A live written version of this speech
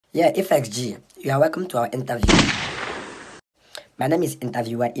Yeah, FXG, you are welcome to our interview. My name is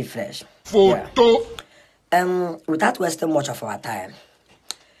Interviewer Ifresh. Photo. Without wasting much of our time,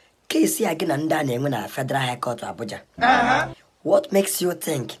 case again and done when a Federal High Court to Abuja. What makes you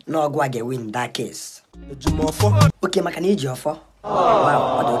think no Gwage win that case? Okay, I can need you for.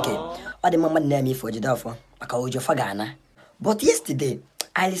 Wow, okay. Or the moment name me for Jidofo, Maka for Ghana. But yesterday,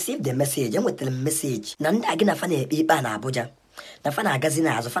 I received the message and with the message. Nanda again a funny ipa na Abuja. Na fana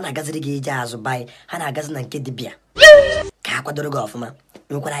gazina azo fana gaziri gija azo bai hana gazina nke dibia. Ka kwadoro golf ma.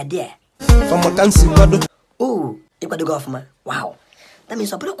 Nwekwa idea. From a cancer kwado. Oh, ikwado golf ma. Wow. That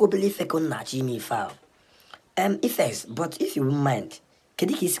means I ko believe fake on na chi me foul. Effects, but if you wouldn't mind,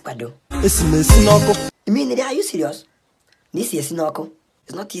 kediki isi kwado. Esinoko. You mean are you serious? This is sinoko.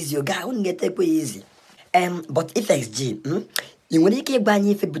 It's not easy, your guy won't get take easy. But effects G, you when you keep buying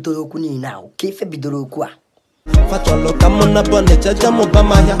if bidoro kuni now, keep bidoro kwa. Fatolo kamuna bone chajamo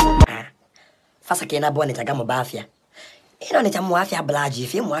bamaya. Fasa kena bone chagamo bafia. Ino ni chamu afia blaji,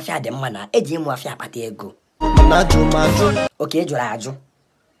 fi mu afia de mana, eji mu afia pate ego. Maju. Okay, juraju.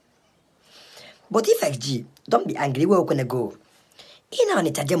 But effects G, don't be angry where you gonna go. Ino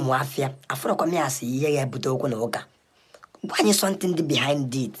ni chajamo afia, afro kwa miasi ye buto kuna oka. Why something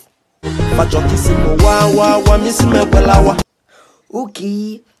behind it? Facho kisi mo wa misi me kwelawa.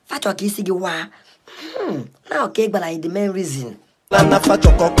 Okay, facho kisi gi wa. Now okay, but I the main reason. Na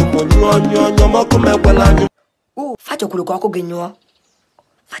facho koku mo nyo moku me kwela. Oh, facho kuru koku genyo.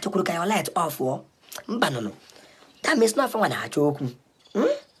 Facho kuru ka your light off wo. Mbanono. That means not for na choku.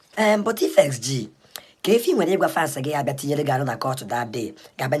 But effects G. Kefi when you go fast again, I bet you ga na court that day.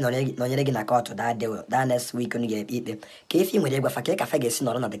 Gabe no nyere na court that day. That next week when you get it. Kefi when you go fa ke ka fa get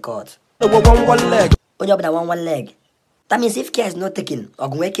no na the court. One leg. Onye obna one leg. That means if care is not taken,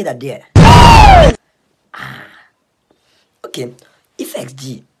 ogunwe kid there. Okay, effects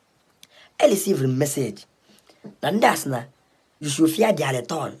G. I receive a message. And that's na you should fear the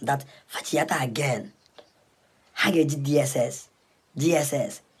return that Fachiata again. Hage DSS,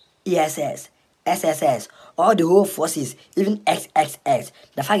 GSS, ESS, SSS, all the whole forces, even XXX,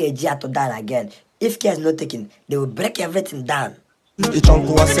 the Fage G to down again. If care is not taken, they will break everything down.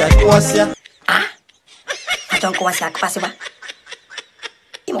 Ichonkuwasia. Achonkuwasia kwasiba.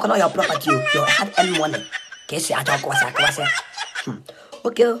 You can know your property, your hard-earned money. Case Achonkuwasia.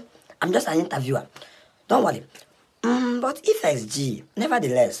 Okay, I'm just an interviewer. Don't worry. But FXG,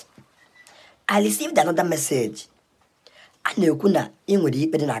 nevertheless, I received another message. I know kuna in with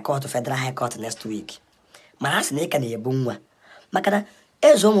the na court to Federal High Court next week. Maras neka na yebunwa. Makana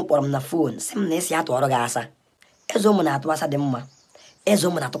ezomu kpọrọ m na phone sim na esi atụ ọrụ gị asa. Ezomu na atụ asa dị mma.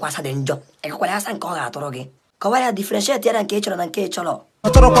 Ezomu na atụkwa asa dị njọ. Ekekwara asa nke ọ ga-atụrụ gị. Kọwa ya differentiate ya na nke ị chọrọ na nke ị chọrọ.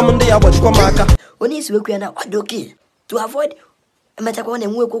 Atọrọkwa m ndị ya gbajikwa m aka. Onye isi wekwu ya na ọ dị okay to avoid emechakwa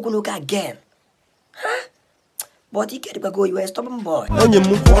na-enwe okwu n'ụka again. Huh? But you can't go, you are a stubborn boy. Onye m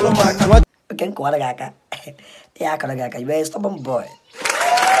kwọrọ m aka. Okay, nkọwara gị aka. Ya akọrọ gị aka, you are a stubborn boy.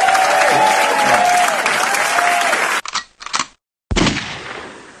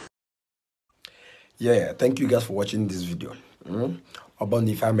 Yeah, thank you guys for watching this video. About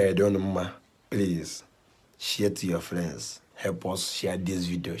the family, please share to your friends. Help us share this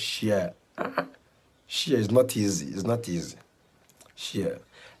video. Share. Share is not easy. It's not easy. Share,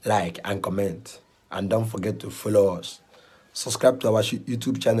 like, and comment. And don't forget to follow us. Subscribe to our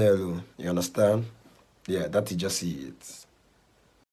YouTube channel. You understand? Yeah, that is just it.